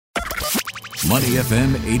Money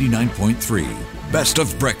FM 89.3. Best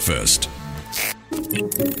of breakfast.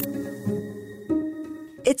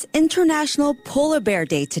 It's International Polar Bear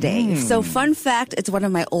Day today. So fun fact, it's one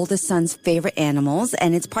of my oldest son's favorite animals,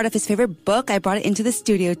 and it's part of his favorite book. I brought it into the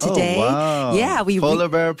studio today. Oh, wow. Yeah,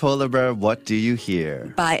 Polar Bear, what do you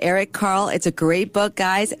hear? By Eric Carle. It's a great book,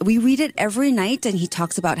 guys. We read it every night, and he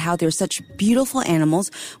talks about how they're such beautiful animals,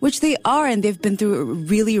 which they are, and they've been through a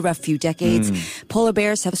really rough few decades. Polar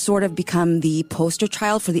bears have sort of become the poster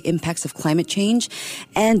child for the impacts of climate change,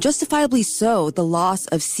 and justifiably so. The loss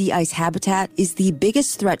of sea ice habitat is the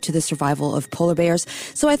biggest threat to the survival of polar bears.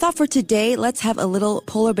 So I thought for today, let's have a little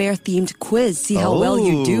polar bear themed quiz. See how well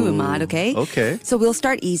you do, Ahmad, okay? Okay. So we'll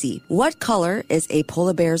start easy. What color is a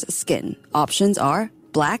polar bear's skin? Options are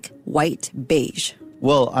black, white, beige.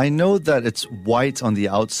 Well, I know that it's white on the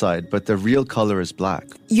outside, but the real color is black.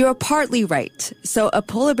 You're partly right. So a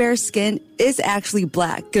polar bear's skin is actually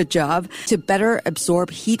black. Good job. To better absorb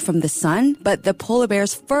heat from the sun, but the polar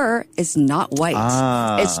bear's fur is not white.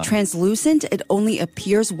 It's translucent. It only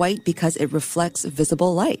appears white because it reflects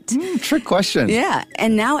visible light. Trick question. Yeah.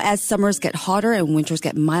 And now as summers get hotter and winters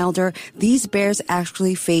get milder, these bears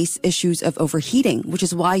actually face issues of overheating, which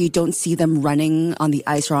is why you don't see them running on the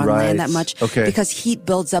ice or on land that much. Okay. Because heat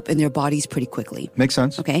builds up in their bodies pretty quickly. Makes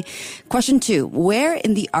sense. Okay. Question 2. Where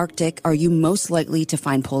in the Arctic are you most likely to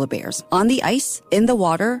find polar bears? On the ice, in the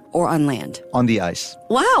water, or on land? On the ice.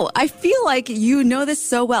 Wow, I feel like you know this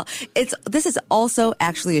so well. This is also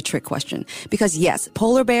actually a trick question because yes,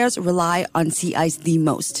 polar bears rely on sea ice the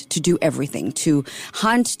most to do everything, to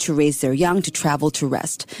hunt, to raise their young, to travel, to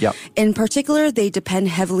rest. Yep. In particular, they depend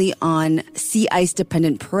heavily on sea ice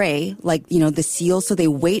dependent prey, like, the seals, so they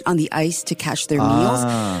wait on the ice to catch their meals.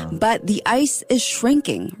 But the ice is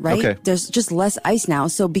shrinking, right? Okay. There's just less ice now.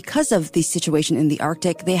 So because of the situation in the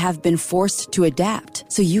Arctic, they have been forced to adapt.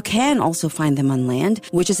 So you can also find them on land,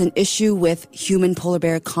 which is an issue with human polar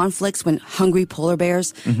bear conflicts when hungry polar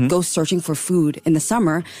bears go searching for food in the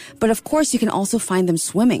summer. But of course, you can also find them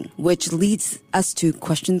swimming, which leads us to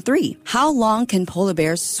question 3. How long can polar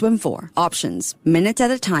bears swim for? Options: minutes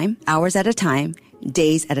at a time, hours at a time,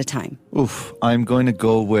 days at a time. Oof, I'm going to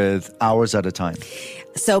go with hours at a time.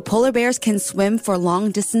 So polar bears can swim for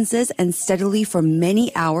long distances and steadily for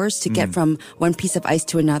many hours to get from one piece of ice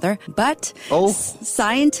to another. But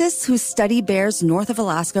scientists who study bears north of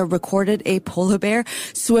Alaska recorded a polar bear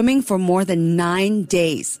swimming for more than 9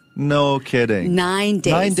 days. No kidding. 9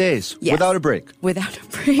 days. 9 days. Yes. Without a break. Without a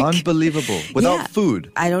break. Unbelievable. Without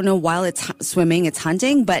food. I don't know while it's swimming, it's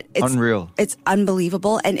hunting, but it's unreal. It's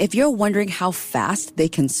unbelievable. And if you're wondering how fast they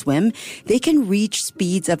can swim, they can reach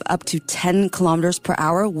speeds of up to 10 kilometers per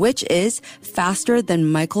hour, which is faster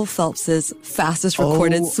than Michael Phelps's fastest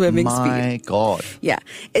recorded swimming speed. Oh my God. Yeah.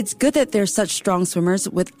 It's good that they're such strong swimmers.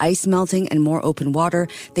 With ice melting and more open water,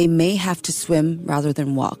 they may have to swim rather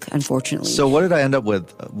than walk, unfortunately. So what did I end up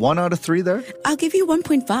with? 1 out of 3 there? I'll give you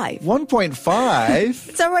 1.5. 1.5?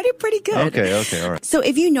 It's already pretty good. Okay, all right. So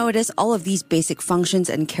if you notice, all of these basic functions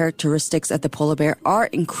and characteristics of the polar bear are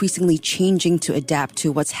increasingly changing to adapt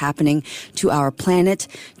to what's happening to our planet.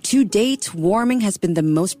 To date, warming has been the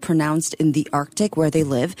most pronounced in the Arctic where they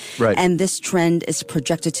live. Right. And this trend is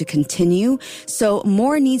projected to continue. So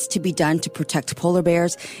more needs to be done to protect polar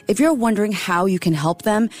bears. If you're wondering how you can help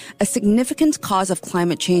them, a significant cause of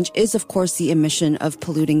climate change is, of course, the emission of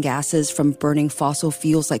polluting gases from burning fossil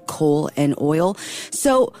fuels like coal and oil.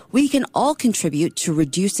 So we can all contribute to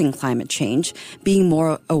reducing climate change, being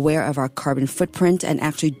more aware of our carbon footprint and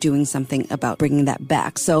actually doing something about bringing that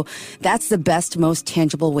back. So that's the best, most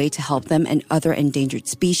tangible way to help them and other endangered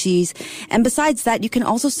species. And besides that, you can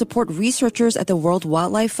also support researchers at the World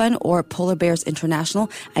Wildlife Fund or Polar Bears International.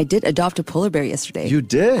 I did adopt a polar bear yesterday. You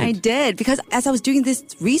did? I did, because as I was doing this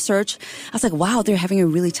research, I was like, wow, they're having a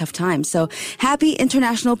really tough time. So happy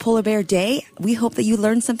International Polar Bear Day. We hope that you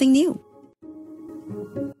learned something new.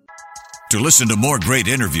 To listen to more great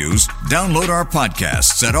interviews, download our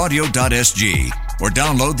podcasts at audio.sg or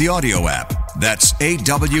download the audio app. That's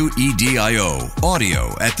AWEDIO,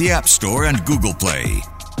 audio at the App Store and Google Play.